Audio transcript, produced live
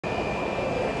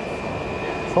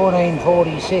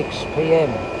14:46 p.m.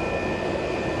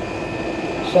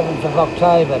 7th of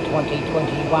October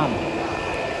 2021.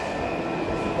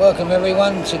 Welcome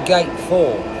everyone to Gate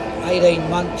 4. 18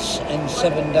 months and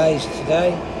 7 days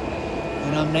today,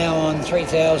 and I'm now on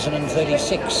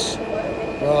 3,036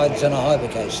 rides on a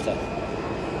hypercoaster.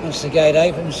 Once the gate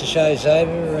opens, the show's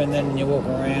over, and then you walk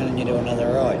around and you do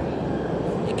another ride.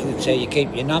 So you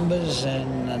keep your numbers,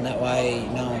 and that way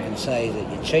no one can say that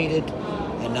you cheated,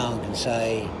 and no one can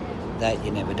say that you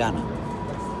never done it.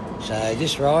 So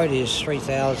this ride is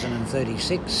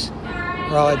 3,036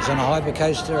 rides on a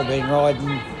hypercoaster. I've been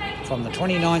riding from the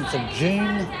 29th of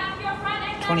June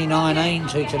 2019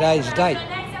 to today's date,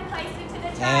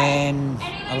 and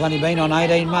I've only been on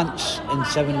 18 months and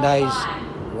 7 days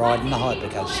riding the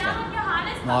hypercoaster.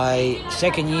 My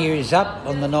second year is up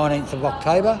on the 19th of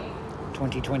October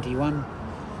 2021,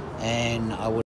 and I would